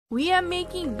We are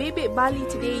making bebek Bali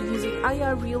today using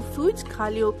Aya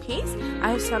Kalio Paste.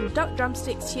 I have some duck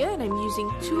drumsticks here and I'm using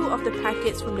 2 of the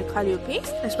packets from the Kalio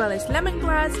Paste, as well as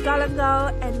lemongrass,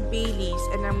 galangal and bay leaves.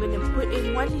 And I'm going to put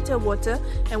in 1 liter of water,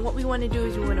 and what we want to do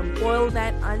is we want to boil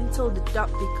that until the duck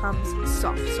becomes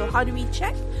soft. So how do we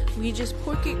check? We just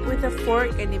poke it with a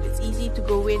fork, and if it's easy to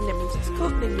go in, that means it's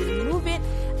cooked, then you remove it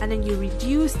and then you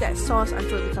reduce that sauce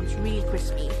until it becomes really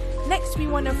crispy. Next, we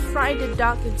want to fry the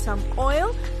duck in some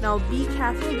oil. Now be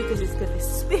careful because it's going to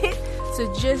spit,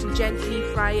 so just gently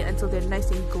fry it until they're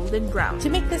nice and golden brown. To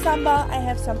make the sambal, I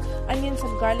have some onions,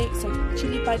 some garlic, some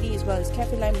chili padi, as well as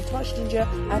Kaffir Lime and torch ginger.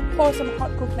 I pour some hot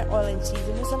coconut oil and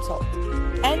season with some salt.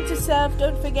 And to serve,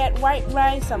 don't forget white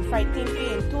rice, some fried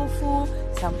tempeh and tofu,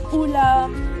 some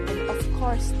ulam, and of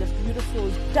course the beautiful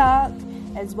duck,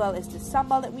 as well as the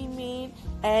sambal that we made.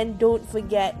 And don't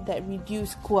forget that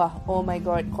reduced kuah. Oh my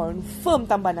god, confirm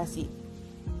tambah nasi.